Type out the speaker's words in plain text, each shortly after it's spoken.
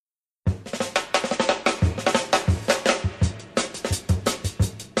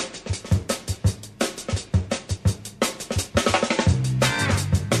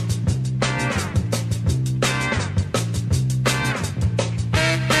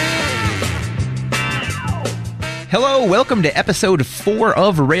Hello, welcome to episode 4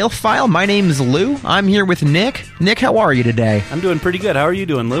 of Railfile. My name's Lou. I'm here with Nick. Nick, how are you today? I'm doing pretty good. How are you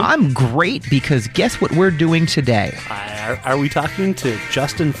doing, Lou? I'm great, because guess what we're doing today? Are we talking to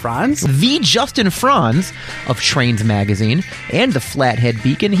Justin Franz? The Justin Franz of Trains Magazine and the Flathead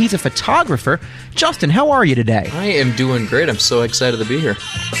Beacon. He's a photographer. Justin, how are you today? I am doing great. I'm so excited to be here.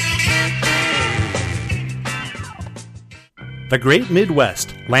 The Great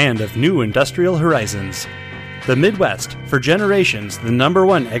Midwest, land of new industrial horizons. The Midwest, for generations the number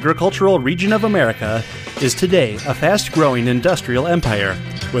one agricultural region of America, is today a fast-growing industrial empire,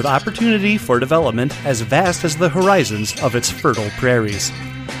 with opportunity for development as vast as the horizons of its fertile prairies.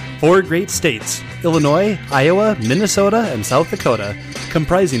 4 great states, Illinois, Iowa, Minnesota, and South Dakota,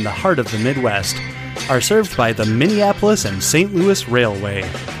 comprising the heart of the Midwest, are served by the Minneapolis and St. Louis Railway.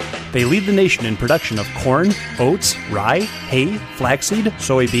 They lead the nation in production of corn, oats, rye, hay, flaxseed,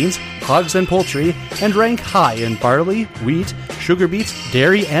 soybeans, hogs and poultry, and rank high in barley, wheat, sugar beets,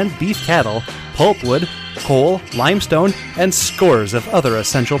 dairy and beef cattle, pulpwood, coal, limestone, and scores of other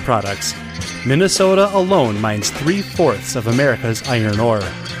essential products. Minnesota alone mines 3/4 of America's iron ore.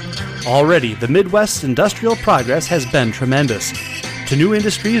 Already, the Midwest's industrial progress has been tremendous. To new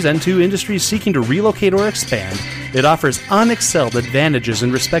industries and to industries seeking to relocate or expand, it offers unexcelled advantages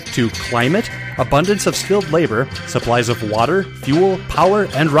in respect to climate, abundance of skilled labor, supplies of water, fuel, power,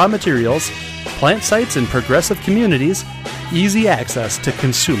 and raw materials, plant sites in progressive communities, easy access to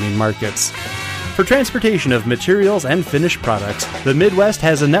consuming markets. For transportation of materials and finished products, the Midwest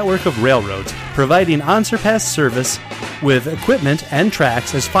has a network of railroads providing unsurpassed service with equipment and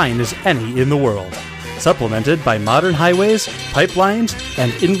tracks as fine as any in the world, supplemented by modern highways, pipelines,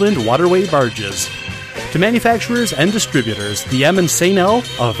 and inland waterway barges. To manufacturers and distributors, the M & St.L.,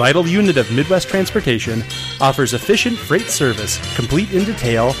 a vital unit of Midwest transportation, offers efficient freight service, complete in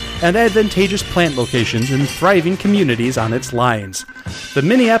detail, and advantageous plant locations in thriving communities on its lines. The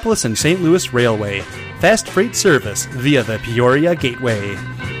Minneapolis and St. Louis Railway, fast freight service via the Peoria Gateway.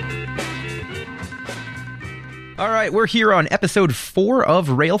 All right, we're here on episode 4 of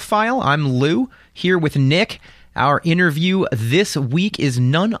Railfile. I'm Lou, here with Nick. Our interview this week is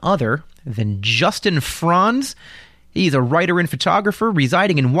none other than Justin Franz. He's a writer and photographer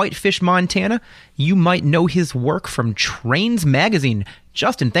residing in Whitefish, Montana. You might know his work from Trains Magazine.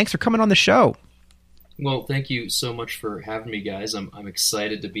 Justin, thanks for coming on the show. Well, thank you so much for having me, guys. I'm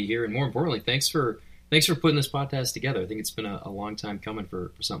excited to be here, and more importantly, thanks for putting this podcast together. I think it's been a long time coming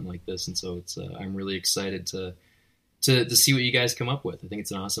for something like this, and so it's I'm really excited to see what you guys come up with. I think it's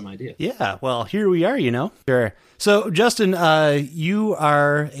an awesome idea. Yeah, well, here we are, Sure. So, Justin, you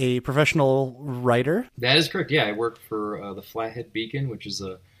are a professional writer? That is correct. Yeah, I work for the Flathead Beacon, which is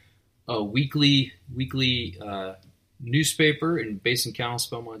a weekly newspaper based in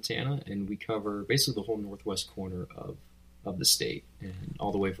Kalispell, Montana, and we cover basically the whole northwest corner of the state, and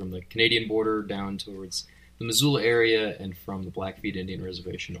all the way from the Canadian border down towards the Missoula area, and from the Blackfeet Indian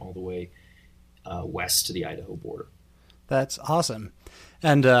Reservation all the way west to the Idaho border. That's awesome.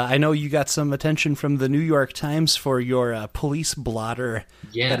 And I know you got some attention from the New York Times for your police blotter.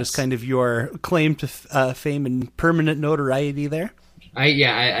 Yes. That is kind of your claim to fame and permanent notoriety there.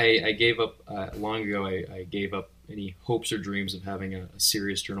 I gave up long ago. I gave up any hopes or dreams of having a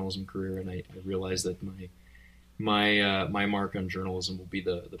serious journalism career, and I realized that my mark on journalism will be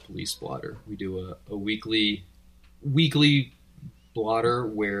the police blotter. We do a weekly blotter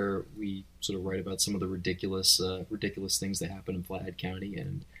where we sort of write about some of the ridiculous things that happen in Flathead County,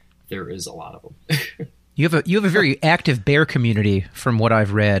 and there is a lot of them. You have a very active bear community, from what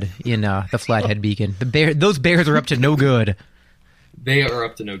I've read in the Flathead Beacon. Those bears are up to no good. They are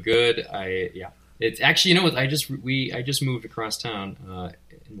up to no good. It's actually, what I just moved across town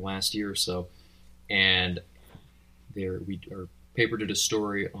in the last year or so, and our paper did a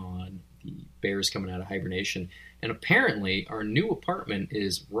story on the bears coming out of hibernation. And apparently, our new apartment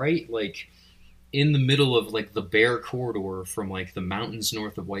is right, in the middle of, the bear corridor from, the mountains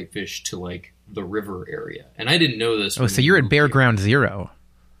north of Whitefish to, the river area. And I didn't know this. Oh, so you're at Bear Ground Zero.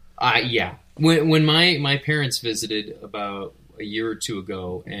 Yeah. When my parents visited about a year or two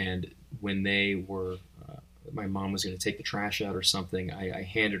ago, and when they were, my mom was going to take the trash out or something, I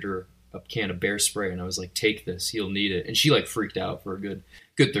handed her a can of bear spray, and I was like, "Take this, you'll need it." And she freaked out for a good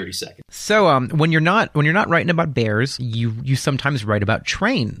 30 seconds. So when you're not writing about bears, you sometimes write about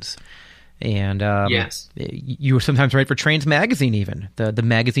trains. And yes, you sometimes write for Trains Magazine, even the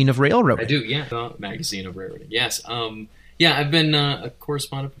magazine of railroading. I do, yeah, the magazine of railroading. Yes, I've been a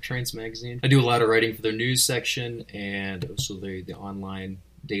correspondent for Trains Magazine. I do a lot of writing for their news section, and also the online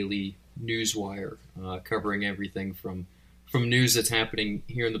daily newswire, covering everything from news that's happening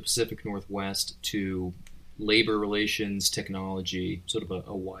here in the Pacific Northwest to labor relations, technology, sort of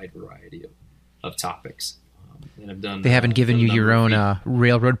a wide variety of topics. And I've done. They haven't given you your own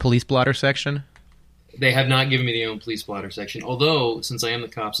railroad police blotter section? They have not given me the own police blotter section. Although, since I am the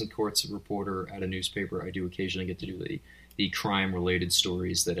cops and courts reporter at a newspaper, I do occasionally get to do the crime-related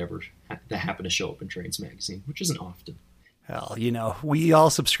stories that happen to show up in Trains magazine, which isn't often. Well, we all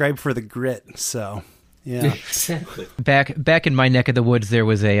subscribe for the grit, so yeah. Exactly. Back in my neck of the woods, there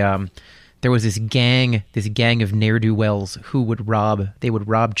was this gang of ne'er-do-wells who would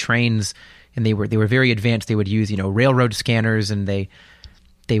rob trains, and they were very advanced. They would use railroad scanners, and they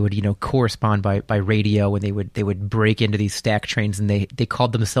would correspond by radio, and they would break into these stack trains, and they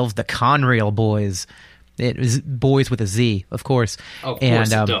called themselves the Conrail Boys. It was boys with a Z, of course. Of course,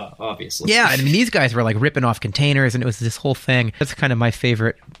 duh, obviously. Yeah, I mean, these guys were like ripping off containers, and it was this whole thing. That's kind of my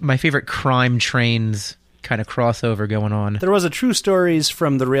favorite crime trains kind of crossover going on. There was a True Stories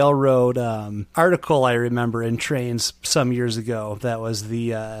from the Railroad article I remember in Trains some years ago. That was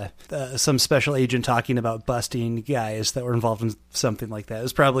some special agent talking about busting guys that were involved in something like that. It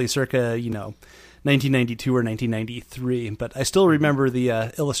was probably circa 1992 or 1993, but I still remember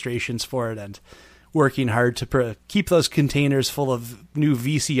the illustrations for it and working hard to keep those containers full of new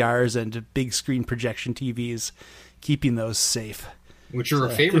VCRs and big screen projection TVs, keeping those safe. Which are a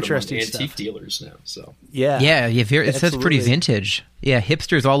favorite among antique stuff. Dealers now. So it says pretty vintage. Yeah,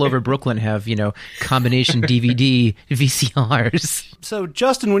 hipsters all over Brooklyn have combination DVD VCRs. So,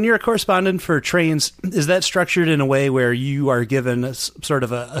 Justin, when you're a correspondent for Trains, is that structured in a way where you are given sort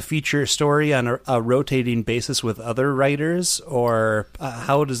of a feature story on a rotating basis with other writers, or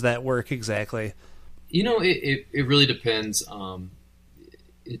how does that work exactly? It really depends.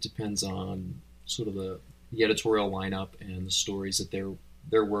 It depends on sort of the editorial lineup and the stories that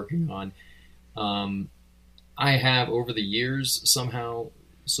they're working on. I have, over the years, somehow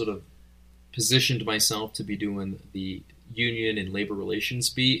sort of positioned myself to be doing the union and labor relations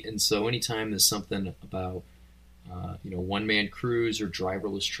beat, and so anytime there's something about one-man crews or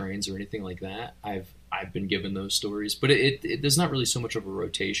driverless trains or anything like that, I've been given those stories. But there's not really so much of a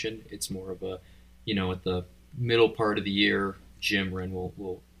rotation. It's more of a at the middle part of the year, Jim Wren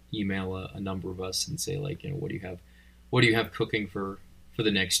will email a number of us and say, like, what do you have cooking for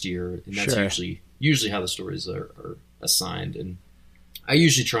the next year? And that's usually how the stories are assigned. And I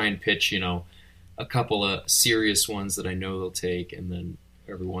usually try and pitch, a couple of serious ones that I know they'll take, and then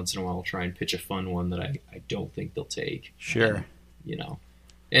every once in a while I'll try and pitch a fun one that I don't think they'll take. Sure.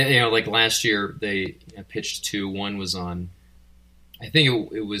 And, like last year I pitched two. One was on, I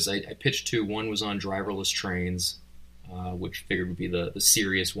think it was, I pitched two. One was on driverless trains, which figured would be the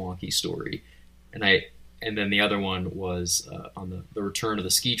serious wonky story. And then the other one was on the return of the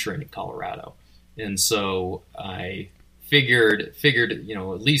ski train in Colorado. And so I figured,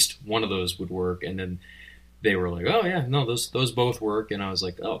 at least one of those would work. And then they were like, oh yeah, no, those both work. And I was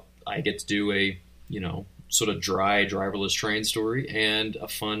like, oh, I get to do a, sort of dry driverless train story and a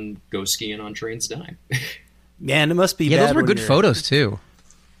fun go skiing on trains dime. Man, it must be bad. Yeah, those were good photos too.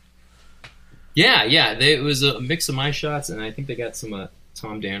 Yeah. It was a mix of my shots, and I think they got some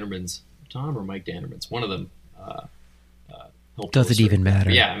Tom or Mike Dannerman's. One of them helped. Does it even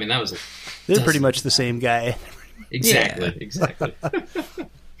matter? Yeah, I mean, that was. They're pretty much the same guy. Exactly.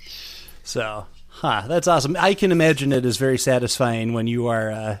 So, that's awesome. I can imagine it is very satisfying when you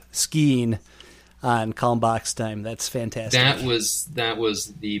are skiing on Kalmbach's time. That's fantastic. That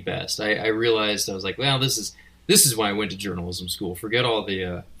was the best. I realized, I was like, well, this is why I went to journalism school. Forget all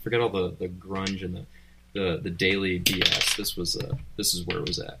the grunge and the daily BS. This is where it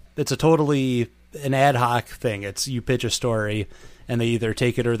was at. It's a totally an ad hoc thing. It's you pitch a story and they either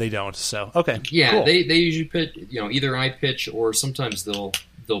take it or they don't. So okay, yeah, cool. They usually pitch. Either I pitch or sometimes they'll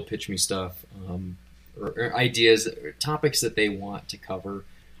pitch me stuff or ideas, or topics that they want to cover.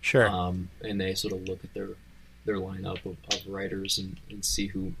 Sure. And they sort of look at their lineup of writers and see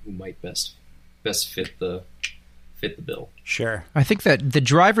who might best fit the bill. Sure. I think that the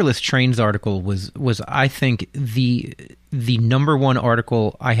driverless trains article was I think the number one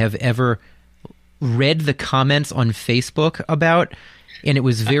article I have ever read the comments on Facebook about, and it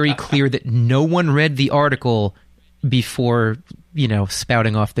was very clear that no one read the article before,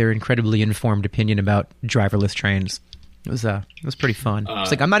 spouting off their incredibly informed opinion about driverless trains. It was pretty fun.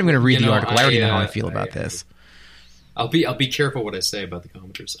 It's like, I'm not even going to read the article. I already know how I feel about this. I'll be careful what I say about the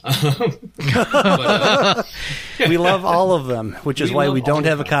commenters. But, We love all of them, which is We why love we all don't of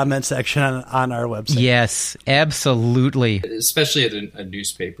have a them. comment section on our website. Yes, absolutely. especially at a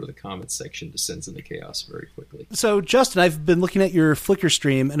newspaper, the comments section descends into chaos very quickly. So, Justin, I've been looking at your Flickr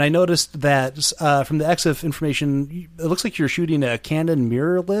stream, and I noticed that from the EXIF information, it looks like you're shooting a Canon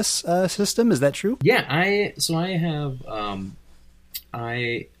mirrorless system. Is that true? Yeah, I have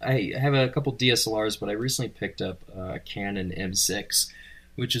I have a couple DSLRs, but I recently picked up a Canon M6,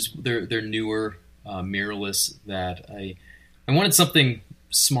 which is their newer mirrorless. That I wanted something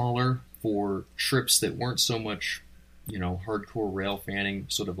smaller for trips that weren't so much, hardcore rail fanning,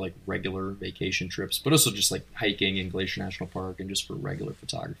 sort of like regular vacation trips, but also just like hiking in Glacier National Park and just for regular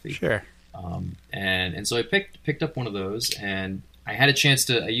photography. Sure. And so I picked up one of those, and I had a chance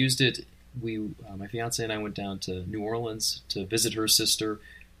to. I used it. My fiance and I went down to New Orleans to visit her sister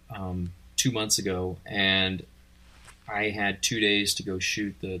 2 months ago, and I had 2 days to go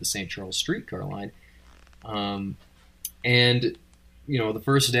shoot the St. Charles streetcar line. And the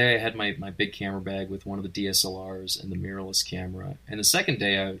first day I had my big camera bag with one of the DSLRs and the mirrorless camera, and the second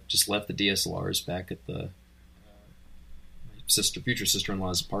day I just left the DSLRs back at the future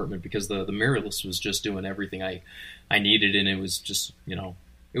sister-in-law's apartment, because the mirrorless was just doing everything I needed, and it was just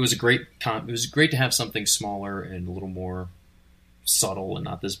it was great to have something smaller and a little more subtle and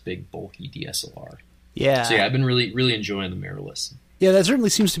not this big bulky DSLR. Yeah. So I've been really enjoying the mirrorless. Yeah, that certainly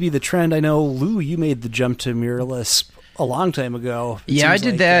seems to be the trend. I know, Lou, you made the jump to mirrorless a long time ago. It Yeah, I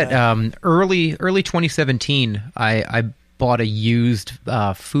seems did like, that early 2017. I bought a used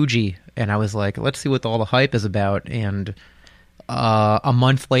Fuji, and I was like, let's see what all the hype is about. And a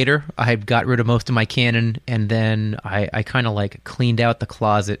month later, I had got rid of most of my Canon, and then I kind of like cleaned out the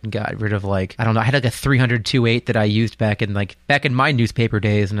closet and got rid of I had like a 300-2.8 that I used back in my newspaper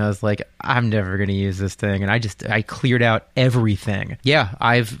days, and I was like, I'm never going to use this thing, and I cleared out everything. Yeah,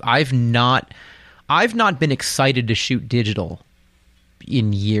 I've not been excited to shoot digital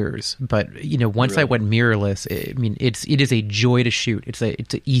in years, but once I went mirrorless, it is a joy to shoot.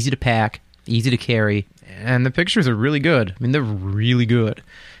 It's easy to pack, easy to carry, and the pictures are really good. They're really good.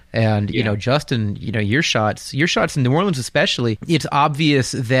 And Justin, your shots in New Orleans especially, it's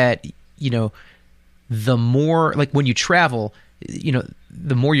obvious that the more, like, when you travel,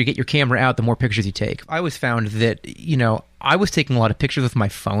 the more you get your camera out, the more pictures you take. I always found that I was taking a lot of pictures with my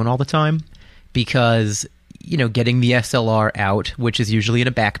phone all the time, because getting the SLR out, which is usually in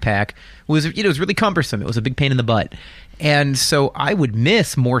a backpack, was really cumbersome. It was a big pain in the butt. And so I would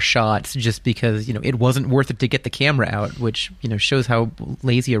miss more shots just because, it wasn't worth it to get the camera out, which, shows how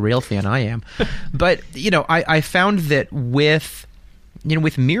lazy a rail fan I am. But, I found that with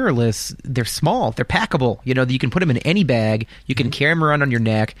mirrorless, they're small, they're packable. You can put them in any bag, you can carry them around on your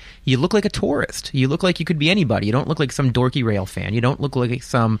neck. You look like a tourist. You look like you could be anybody. You don't look like some dorky rail fan. You don't look like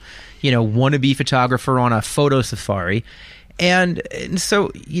some, wannabe photographer on a photo safari. And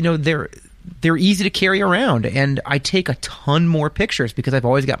so, they're easy to carry around, and I take a ton more pictures because I've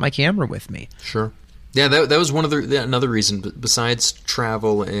always got my camera with me. Sure. Yeah, that was one of another reason besides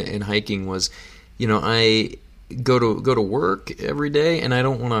travel and hiking was, I go to work every day, and I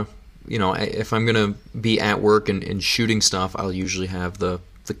don't want to, if I'm going to be at work and shooting stuff, I'll usually have the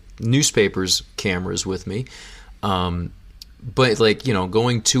newspapers cameras with me. But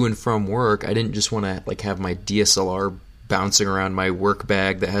going to and from work, I didn't just want to have my DSLR bouncing around my work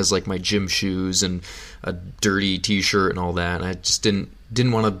bag that has my gym shoes and a dirty t-shirt and all that. And I just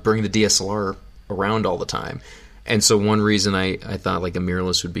didn't want to bring the DSLR around all the time. And so one reason I thought a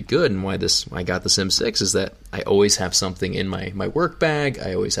mirrorless would be good, and why I got this M6, is that I always have something in my work bag.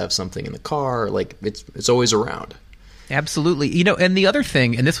 I always have something in the car. It's always around. Absolutely. And the other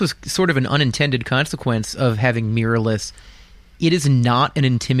thing, and this was sort of an unintended consequence of having mirrorless, it is not an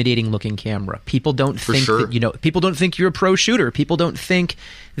intimidating looking camera. People don't think that, people don't think you're a pro shooter. People don't think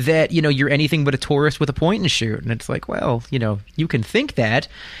that, you're anything but a tourist with a point and shoot. And it's like, well, you can think that,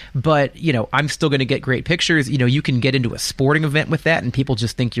 but, I'm still going to get great pictures. You can get into a sporting event with that, and people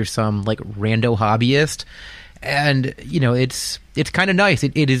just think you're some rando hobbyist. And, it's kind of nice.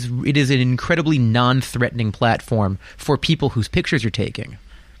 It is an incredibly non-threatening platform for people whose pictures you're taking.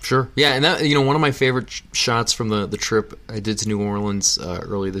 Sure. Yeah, and that one of my favorite shots from the trip I did to New Orleans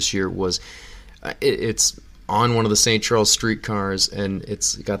earlier this year was it's on one of the St. Charles streetcars, and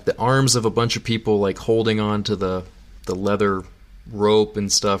it's got the arms of a bunch of people holding on to the leather rope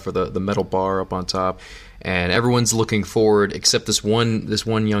and stuff, or the metal bar up on top, and everyone's looking forward except this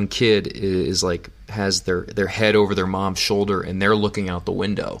one young kid is has their head over their mom's shoulder, and they're looking out the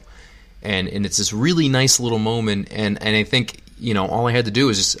window, and it's this really nice little moment, and I think all I had to do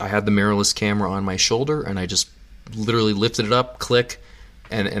is I had the mirrorless camera on my shoulder, and I just literally lifted it up, click,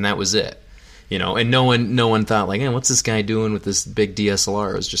 and that was it. You know, and no one thought like, hey, what's this guy doing with this big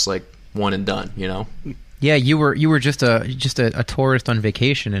DSLR? It was just like one and done, you know? Yeah, you were just a tourist on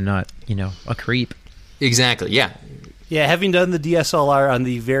vacation and not, a creep. Exactly, yeah. Yeah, having done the DSLR on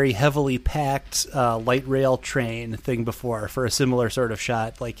the very heavily packed light rail train thing before for a similar sort of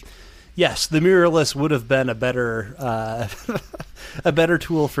shot, like, yes, the mirrorless would have been a better a better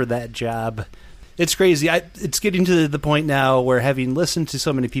tool for that job. It's crazy. It's getting to the point now where, having listened to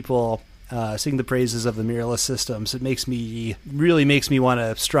so many people sing the praises of the mirrorless systems, it really makes me want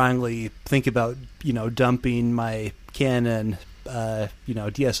to strongly think about dumping my Canon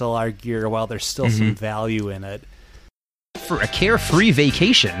DSLR gear while there's still some value in it. For a carefree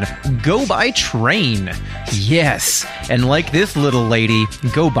vacation, go by train. Yes, and like this little lady,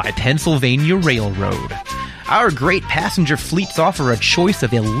 go by Pennsylvania Railroad. Our great passenger fleets offer a choice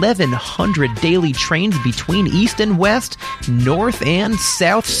of 1,100 daily trains between east and west, north and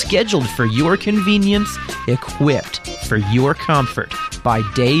south, scheduled for your convenience, equipped for your comfort, by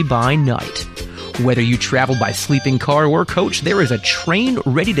day, by night. Whether you travel by sleeping car or coach, there is a train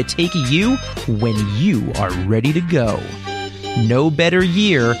ready to take you when you are ready to go. No better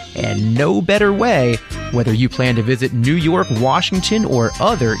year and no better way, whether you plan to visit New York, Washington, or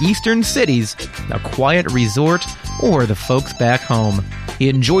other eastern cities, a quiet resort, or the folks back home.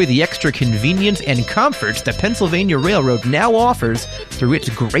 Enjoy the extra convenience and comforts the Pennsylvania Railroad now offers through its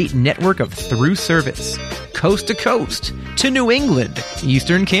great network of through service. Coast to coast, to New England,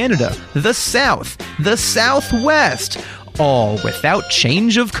 Eastern Canada, the South, the Southwest, all without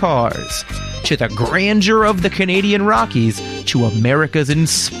change of cars. To the grandeur of the Canadian Rockies, to America's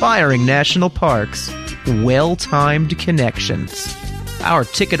inspiring national parks. Well-timed connections. Our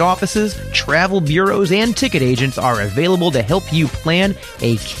ticket offices, travel bureaus, and ticket agents are available to help you plan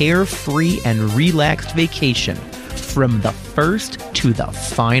a carefree and relaxed vacation from the first to the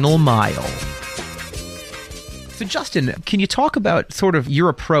final mile. So, Justin, can you talk about sort of your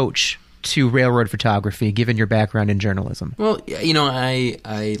approach to railroad photography, given your background in journalism? Well,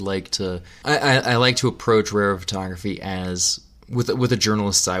 I like to approach railroad photography as with a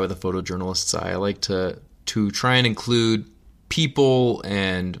journalist's eye, with a photojournalist's eye. I like to try and include people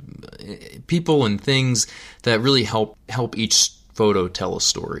and things that really help each photo tell a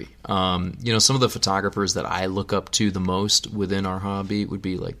story. Some of the photographers that I look up to the most within our hobby would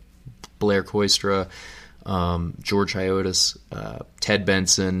be like Blair Koistra, George Hiotis, Ted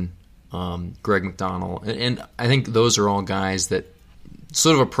Benson, Greg McDonnell, and I think those are all guys that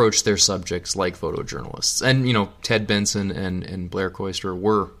sort of approach their subjects like photojournalists. And Ted Benson and Blair Koistra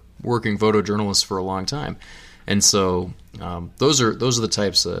were working photojournalists for a long time, and so those are the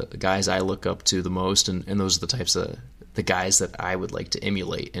types of guys I look up to the most, and those are the types of the guys that I would like to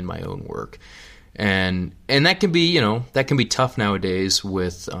emulate in my own work. And that can be tough nowadays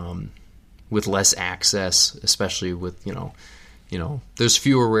with less access, especially with there's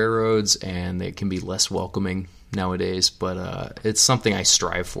fewer railroads and they can be less welcoming nowadays, but it's something I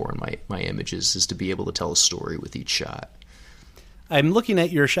strive for in my images, is to be able to tell a story with each shot. I'm looking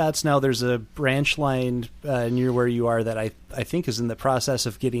at your shots now. There's a branch line near where you are that I think is in the process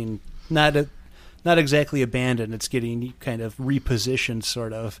of getting not exactly abandoned. It's getting kind of repositioned,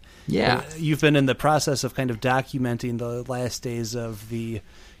 sort of. Yeah. You've been in the process of kind of documenting the last days of the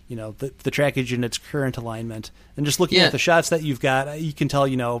trackage in its current alignment, and just looking at the shots that you've got, you can tell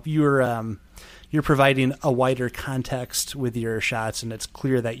you're providing a wider context with your shots, and it's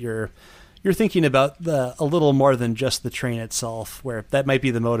clear that you're thinking about a little more than just the train itself, where that might be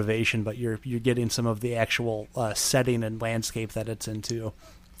the motivation, but you're getting some of the actual setting and landscape that it's into.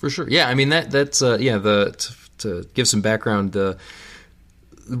 For sure, yeah. I mean that's to give some background.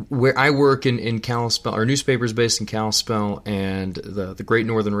 Where I work in Kalispell, our newspaper is based in Kalispell, and the Great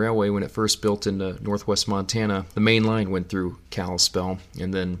Northern Railway, when it first built into northwest Montana, the main line went through Kalispell,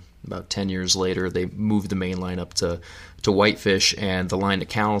 and then about 10 years later, they moved the main line up to Whitefish, and the line to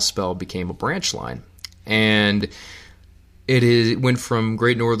Kalispell became a branch line. And it went from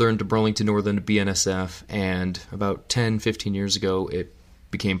Great Northern to Burlington Northern to BNSF, and about 10, 15 years ago, it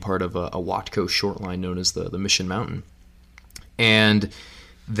became part of a Watco short line known as the Mission Mountain. And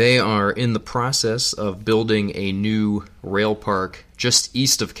they are in the process of building a new rail park just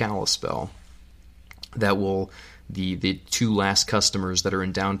east of Kalispell that will, the two last customers that are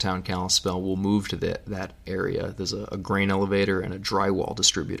in downtown Kalispell will move to that area. There's a grain elevator and a drywall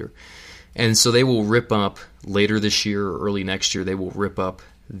distributor. And so they will rip up, later this year or early next year, they will rip up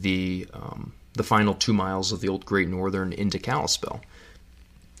the final 2 miles of the old Great Northern into Kalispell.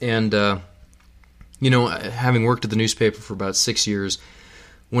 And, having worked at the newspaper for about 6 years,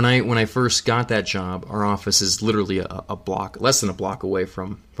 when I first got that job, our office is literally a block, less than a block away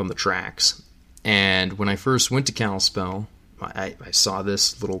from the tracks. And when I first went to Kalispell, I saw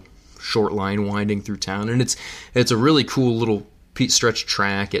this little short line winding through town, and it's a really cool little stretch of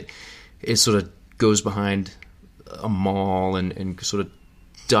track. It sort of goes behind a mall and sort of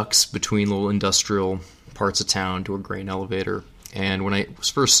ducks between little industrial parts of town to a grain elevator. And when I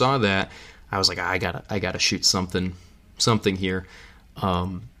first saw that, I was like, I gotta shoot something here.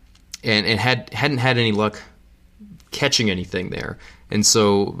 And hadn't had any luck catching anything there. And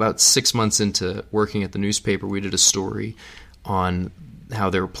so about 6 months into working at the newspaper, we did a story on how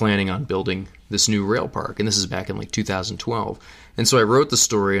they were planning on building this new rail park. And this is back in like 2012. And so I wrote the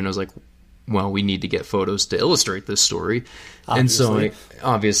story, and I was like, well, we need to get photos to illustrate this story. Obviously. And so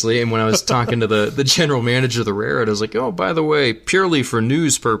obviously, and when I was talking to the general manager of the railroad, I was like, oh, by the way, purely for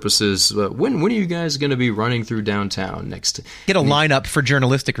news purposes, when are you guys going to be running through downtown next? Get a lineup for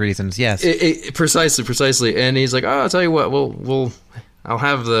journalistic reasons, yes. Precisely. And he's like, oh, I'll tell you what, I'll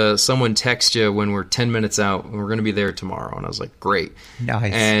have someone text you when we're 10 minutes out, and we're going to be there tomorrow. And I was like, great.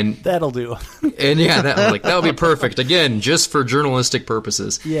 Nice. And That'll do. and yeah, that'll be perfect. Again, just for journalistic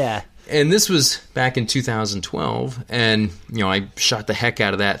purposes. Yeah. And this was back in 2012, and I shot the heck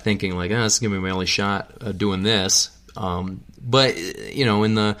out of that, thinking like, this is gonna be my only shot doing this. But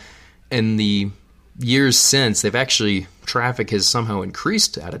in the years since, traffic has somehow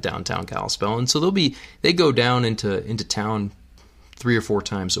increased out of downtown Kalispell, and so they go down into town 3 or 4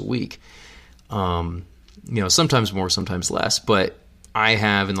 times a week. Sometimes more, sometimes less. But I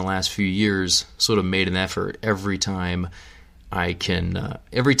have in the last few years sort of made an effort every time I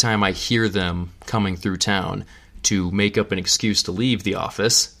hear them coming through town to make up an excuse to leave the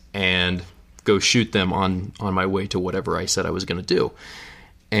office and go shoot them on my way to whatever I said I was going to do.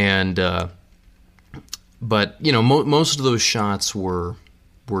 And but most of those shots were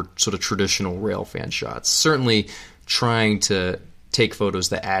sort of traditional rail fan shots. Certainly trying to take photos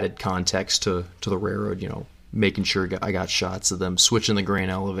that added context to the railroad. Making sure I got shots of them switching the grain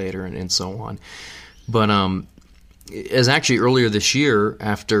elevator and so on. But as actually earlier this year,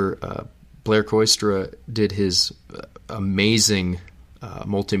 after Blair Koistra did his amazing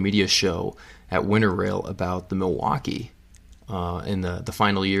multimedia show at Winter Rail about the Milwaukee in the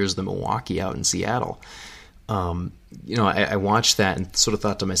final years of the Milwaukee out in Seattle, I watched that and sort of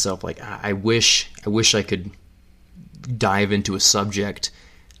thought to myself, like, I wish I could dive into a subject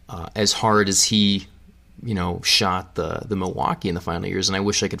as hard as he shot the Milwaukee in the final years, and I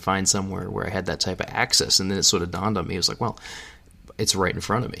wish I could find somewhere where I had that type of access. And then it sort of dawned on me, it was like, well, it's right in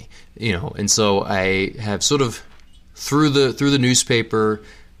front of me, and so I have sort of through the newspaper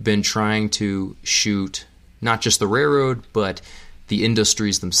been trying to shoot not just the railroad, but the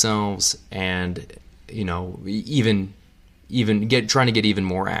industries themselves, and even trying to get even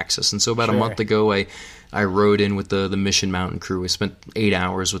more access. And so about a month ago, I rode in with the Mission Mountain crew. I spent 8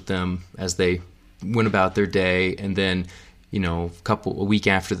 hours with them as they went about their day, and then a week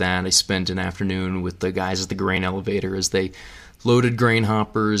after that, I spent an afternoon with the guys at the grain elevator as they loaded grain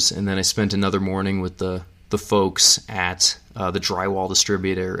hoppers, and then I spent another morning with the folks at the drywall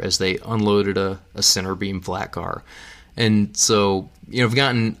distributor as they unloaded a center beam flat car. And so I've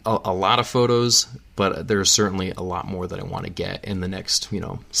gotten a lot of photos, but there's certainly a lot more that I want to get in the next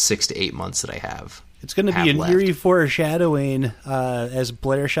 6 to 8 months that I have. It's going to be an left. eerie foreshadowing as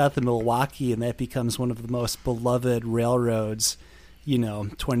Blair shot the Milwaukee, and that becomes one of the most beloved railroads,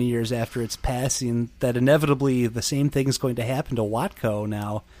 20 years after its passing, that inevitably the same thing is going to happen to Watco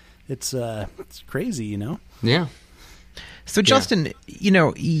now. It's crazy, Yeah. So, Justin,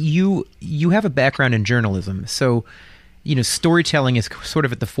 you have a background in journalism, so storytelling is sort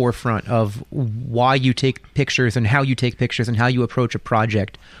of at the forefront of why you take pictures and how you take pictures and how you approach a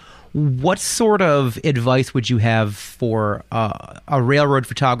project. What sort of advice would you have for a railroad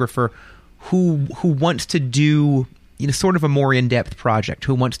photographer who wants to do sort of a more in-depth project,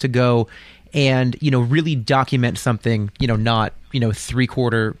 who wants to go and really document something, not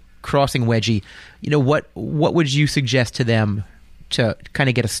 3/4 crossing wedgie? What would you suggest to them to kind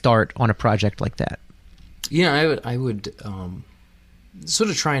of get a start on a project like that? Yeah, I would sort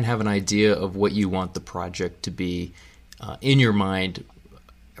of try and have an idea of what you want the project to be in your mind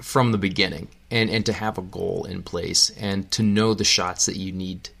from the beginning, and to have a goal in place, and to know the shots that you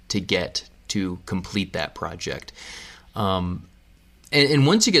need to get to complete that project. And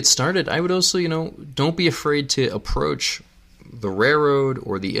once you get started, I would also, don't be afraid to approach the railroad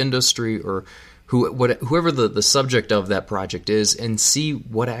or the industry or whoever the subject of that project is, and see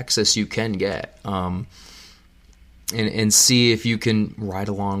what access you can get, and see if you can ride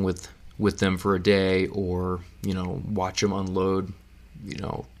along with them for a day, or watch them unload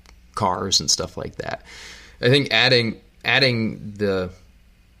cars and stuff like that. I think adding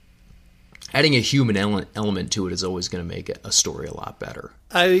a human element to it is always going to make a story a lot better.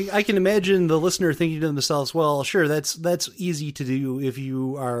 I can imagine the listener thinking to themselves, well, sure, that's easy to do if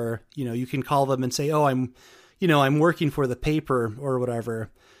you are, you can call them and say, oh, I'm working for the paper or whatever.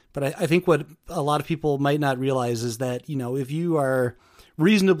 But I think what a lot of people might not realize is that, if you are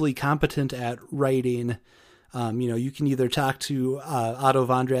reasonably competent at writing, you can either talk to Otto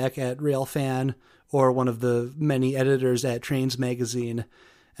Vondrak at Railfan or one of the many editors at Trains Magazine.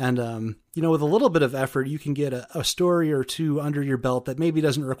 And, with a little bit of effort, you can get a story or two under your belt that maybe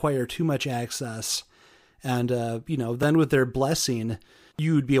doesn't require too much access. And, then with their blessing,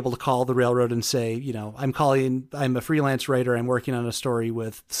 you would be able to call the railroad and say, I'm a freelance writer. I'm working on a story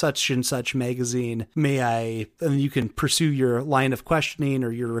with such and such magazine. And you can pursue your line of questioning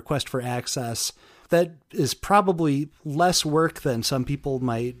or your request for access. That is probably less work than some people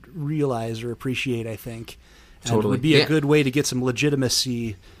might realize or appreciate, I think. And Totally. It would be a good way to get some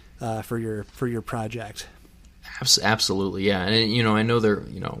legitimacy for your project. Absolutely, yeah. And I know they're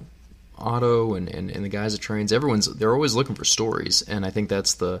Otto and the guys at Trains. They're always looking for stories, and I think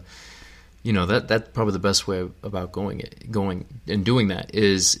that's that's probably the best way about going and doing that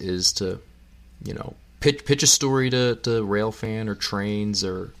is to pitch a story to Railfan or Trains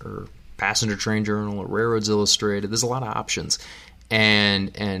or Passenger Train Journal or Railroads Illustrated. There's a lot of options,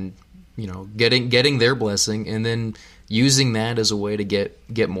 and getting their blessing and then using that as a way to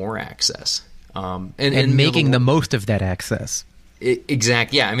get more access, and making the most of that access.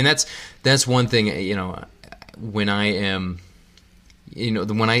 Exactly. Yeah. I mean, that's one thing, when I am,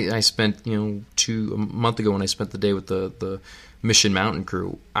 when I spent, a month ago when I spent the day with the Mission Mountain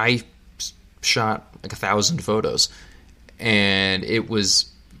crew, I shot like 1,000 photos, and it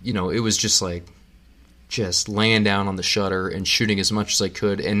was just laying down on the shutter and shooting as much as I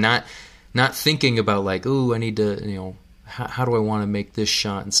could, and not thinking about like, oh, I need to, how do I want to make this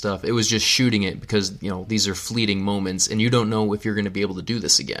shot and stuff. It was just shooting it because, these are fleeting moments, and you don't know if you're going to be able to do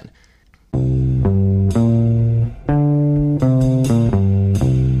this again.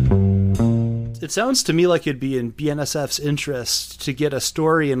 It sounds to me like it'd be in BNSF's interest to get a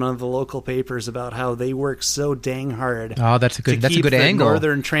story in one of the local papers about how they work so dang hard. Oh, that's a good the angle.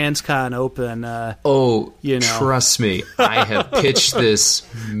 Northern Transcon open. Trust me, I have pitched this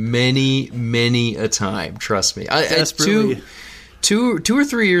many a time. Trust me. Two or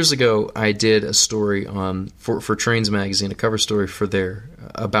 3 years ago, I did a story for Trains Magazine, a cover story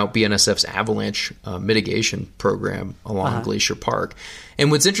about BNSF's avalanche mitigation program along Glacier Park. And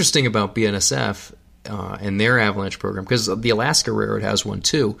what's interesting about BNSF and their avalanche program, because the Alaska Railroad has one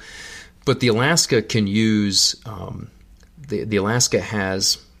too, but the Alaska can use the Alaska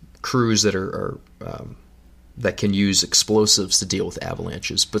has crews that are that can use explosives to deal with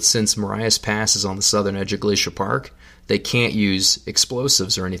avalanches. But since Marias Pass is on the southern edge of Glacier Park, they can't use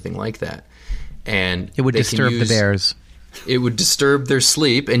explosives or anything like that. And it would disturb the bears. It would disturb their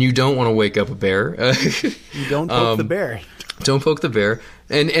sleep, and you don't want to wake up a bear. You don't poke the bear. Don't poke the bear.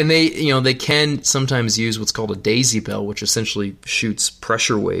 And they can sometimes use what's called a daisy bell, which essentially shoots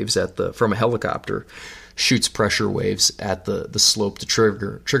pressure waves from a helicopter, shoots pressure waves at the slope to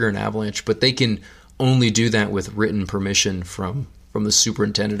trigger an avalanche. But they can only do that with written permission from the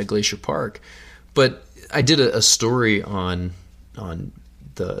superintendent of Glacier Park. But I did a story on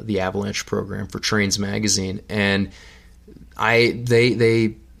the avalanche program for Trains Magazine, and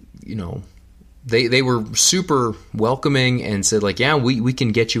they were super welcoming and said like, yeah, we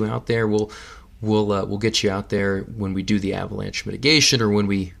can get you out there. We'll get you out there when we do the avalanche mitigation, or when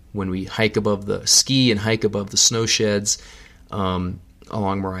we hike above the ski and hike above the snow sheds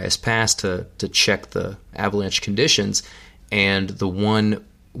along Marias Pass to check the avalanche conditions. And the one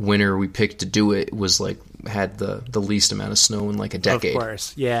winter we picked to do it was had the least amount of snow in like a decade. Of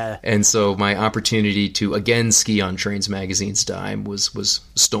course, yeah. And so my opportunity to again ski on Trains Magazine's dime was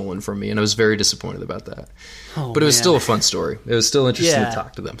stolen from me, and I was very disappointed about that. But it was still a fun story. It was still interesting to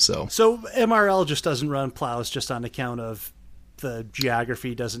talk to them. So MRL just doesn't run plows just on account of the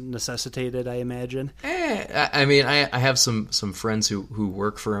geography doesn't necessitate it, I imagine. I mean, I have some friends who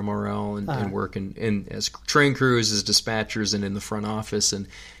work for MRL and work in as train crews, as dispatchers, and in the front office, and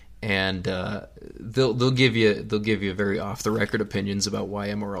they'll give you very off the record opinions about why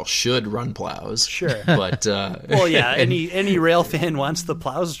MRL should run plows. Sure, but well, yeah, any rail fan wants the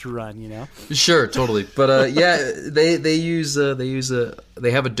plows to run, Sure, totally. But they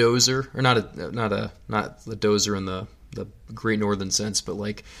have a dozer, or not a dozer in the Great Northern sense, but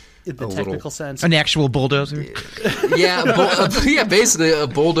like in the technical sense. An actual bulldozer? Yeah, basically a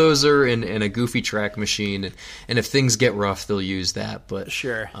bulldozer and a goofy track machine. And if things get rough, they'll use that. But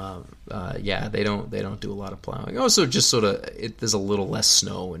Sure. they don't do a lot of plowing. Also, just sort of there's a little less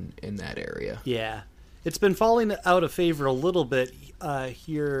snow in that area. Yeah. It's been falling out of favor a little bit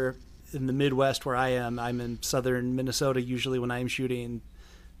here in the Midwest where I am. I'm in southern Minnesota usually when I'm shooting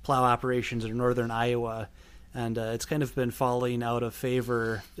plow operations, or northern Iowa. And it's kind of been falling out of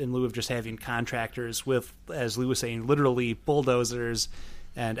favor in lieu of just having contractors with, as Lou was saying, literally bulldozers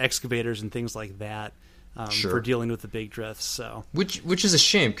and excavators and things like that for dealing with the big drifts. So which is a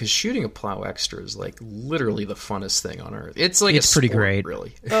shame, because shooting a plow extra is like literally the funnest thing on earth. It's pretty sport, great,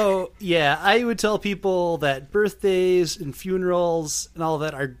 really. Oh yeah, I would tell people that birthdays and funerals and all of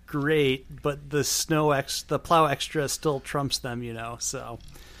that are great, but the plow extra still trumps them, So.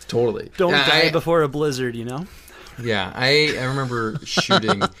 Totally. Don't die before a blizzard, Yeah, I remember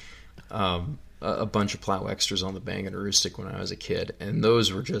shooting a bunch of plow extras on the Bang & Aroostook when I was a kid, and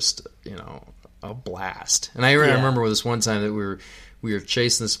those were just, a blast. And I remember this one time that we were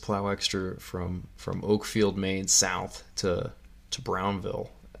chasing this plow extra from Oakfield, Maine, south to Brownville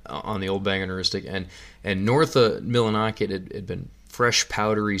on the old Bang & Aroostook, and north of Millinocket it had been fresh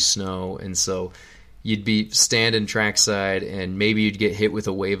powdery snow, and so you'd be standing trackside, and maybe you'd get hit with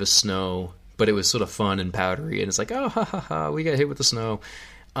a wave of snow, but it was sort of fun and powdery, and it's like, oh, ha, ha, ha, we got hit with the snow.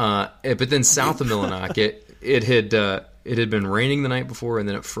 But then south of Millinocket, it had been raining the night before, and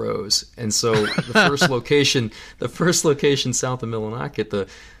then it froze. And so the first location south of Millinocket,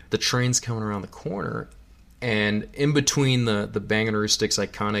 the train's coming around the corner, and in between the Bang & Aroostook's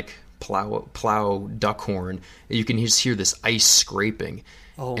iconic plow duck horn, you can just hear this ice scraping.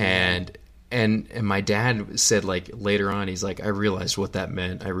 Oh, And my dad said, like, later on, he's like, I realized what that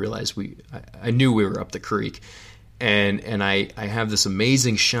meant. I realized I knew we were up the creek. And I have this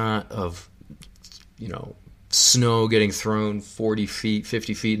amazing shot of, snow getting thrown 40 feet,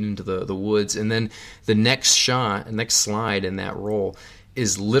 50 feet into the woods. And then the next slide in that roll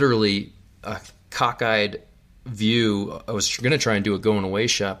is literally a cockeyed view. I was going to try and do a going away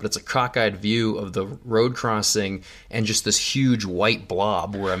shot, but it's a cockeyed view of the road crossing and just this huge white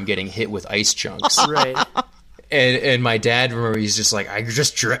blob where I'm getting hit with ice chunks. Right. And my dad, remember, he's just like, I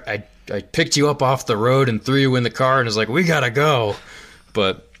picked you up off the road and threw you in the car, and was like, we gotta go.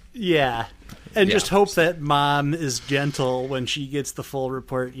 But yeah. And just hope that mom is gentle when she gets the full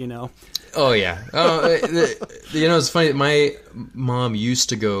report, Oh yeah. It's funny. My mom used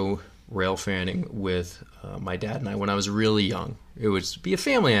to go rail fanning with my dad and I when I was really young. It would be a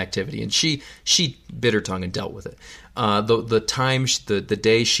family activity, and she bit her tongue and dealt with it. The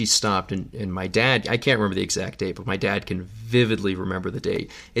day she stopped, and my dad, I can't remember the exact date, but my dad can vividly remember the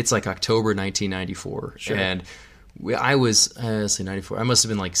date. It's like October 1994, sure. And I was 94. I must have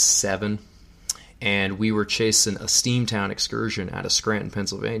been like 7, and we were chasing a Steamtown excursion out of Scranton,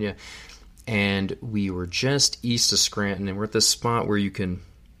 Pennsylvania, and we were just east of Scranton, and we're at this spot where you can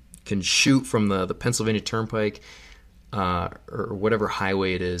shoot from the Pennsylvania Turnpike or whatever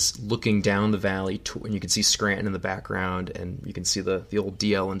highway it is, looking down the valley, and you can see Scranton in the background, and you can see the old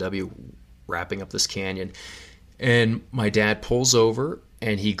DL&W wrapping up this canyon. And my dad pulls over,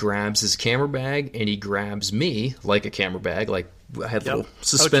 and he grabs his camera bag, and he grabs me like a camera bag, like I had little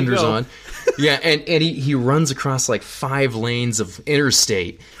suspenders on. Yeah, and he runs across like 5 lanes of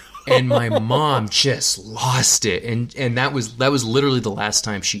interstate. And my mom just lost it, and that was literally the last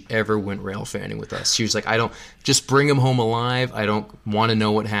time she ever went rail fanning with us. She was like, just bring him home alive. I don't want to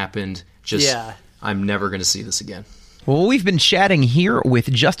know what happened. I'm never going to see this again. Well, we've been chatting here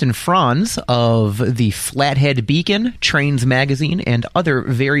with Justin Franz of the Flathead Beacon, Trains Magazine, and other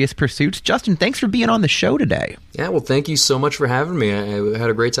various pursuits. Justin, thanks for being on the show today. Yeah, well, thank you so much for having me. I had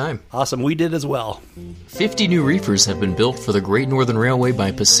a great time. Awesome. We did as well. 50 new reefers have been built for the Great Northern Railway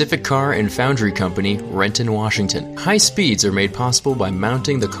by Pacific Car and Foundry Company, Renton, Washington. High speeds are made possible by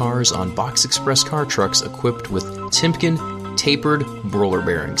mounting the cars on Box Express car trucks equipped with Timken tapered roller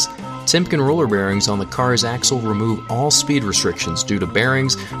bearings. Timken roller bearings on the car's axle remove all speed restrictions due to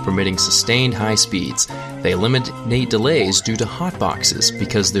bearings permitting sustained high speeds. They eliminate delays due to hot boxes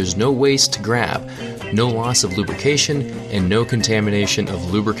because there's no waste to grab, no loss of lubrication, and no contamination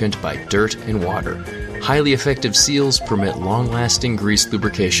of lubricant by dirt and water. Highly effective seals permit long-lasting grease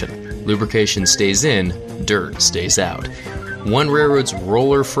lubrication. Lubrication stays in, dirt stays out. One railroad's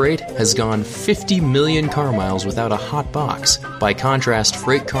roller freight has gone 50 million car miles without a hot box. By contrast,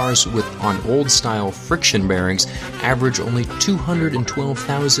 freight cars on old-style friction bearings average only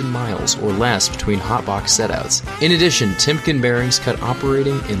 212,000 miles or less between hot box setouts. In addition, Timken bearings cut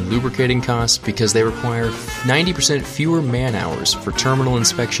operating and lubricating costs because they require 90% fewer man-hours for terminal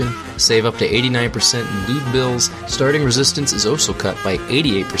inspection, save up to 89% in lube bills. Starting resistance is also cut by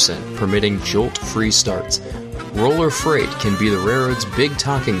 88%, permitting jolt-free starts. Roller freight can be the railroad's big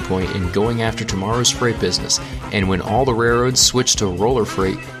talking point in going after tomorrow's freight business, and when all the railroads switch to roller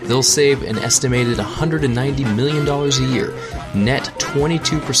freight, they'll save an estimated $190 million a year, net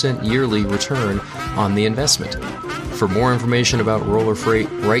 22% yearly return on the investment. For more information about roller freight,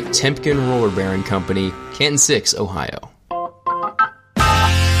 write Timken Roller Bearing Company, Canton 6, Ohio.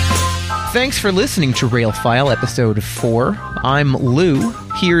 Thanks for listening to Railfile Episode 4. I'm Lou.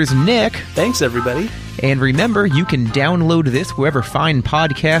 Here's Nick. Thanks, everybody. And remember, you can download this wherever fine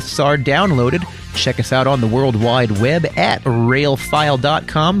podcasts are downloaded. Check us out on the World Wide Web at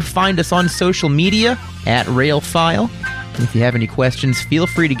railfile.com. Find us on social media at Railfile. If you have any questions, feel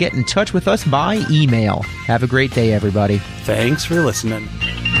free to get in touch with us by email. Have a great day, everybody. Thanks for listening.